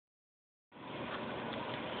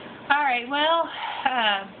Alright, well,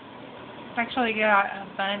 actually got a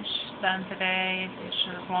bunch done today.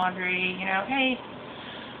 Dishes, laundry, hey,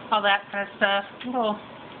 all that kind of stuff. A little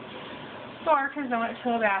sore because I went to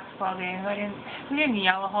a basketball game. We didn't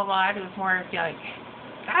yell a whole lot. It was more of like,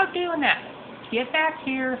 stop doing that. Get back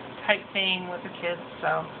here type thing with the kids.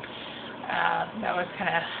 So, that was kind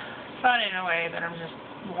of fun in a way, but I'm just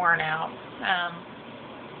worn out.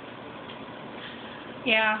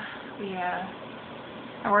 Yeah,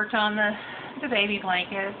 I worked on the baby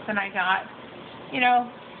blankets, and I got,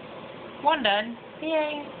 one done.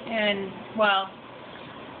 Yay! And, well,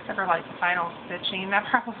 except for like the final stitching, that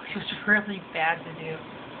probably was really bad to do.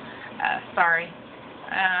 Sorry.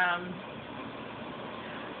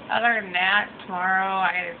 Other than that, tomorrow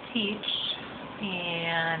I got to teach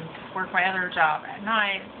and work my other job at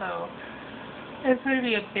night, so it's going to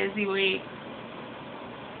be a busy week.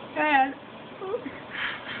 And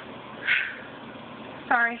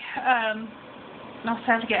sorry. I also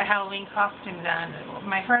have to get a Halloween costume done.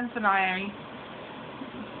 My friends and I,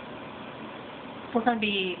 we're going to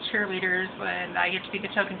be cheerleaders when I get to be the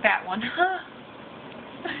token fat one.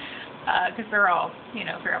 Because they're all,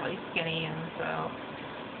 fairly skinny, and so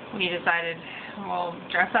we decided we'll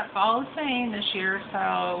dress up all the same this year,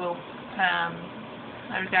 so we'll,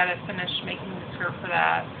 I've got to finish making the skirt for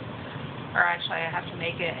that, or actually I have to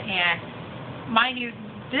make it, and mind you,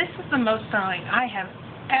 this is the most sewing I have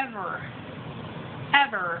ever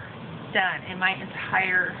done in my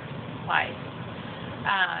entire life.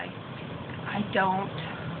 I don't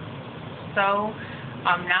sew.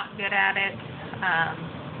 I'm not good at it.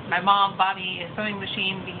 My mom bought me a sewing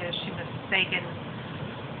machine because she mistaken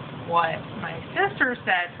what my sister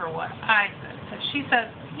said for what I said. So she says,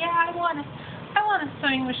 yeah, I want a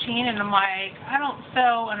sewing machine, and I'm like, I don't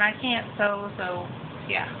sew and I can't sew, so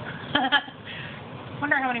yeah.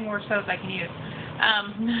 Wonder how many more sews I can use.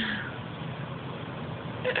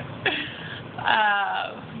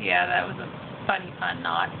 Yeah, that was a funny fun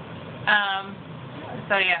knot.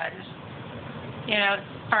 So yeah, just, it's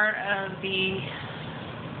part of the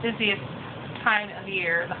busiest time of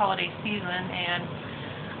year, the holiday season, and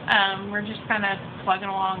we're just kind of plugging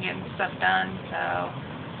along, getting stuff done. So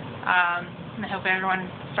I hope everyone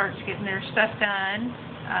starts getting their stuff done,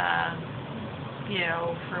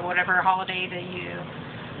 for whatever holiday that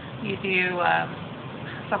you do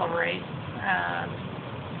celebrate.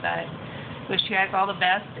 But wish you guys all the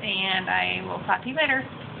best, and I will talk to you later.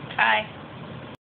 Bye.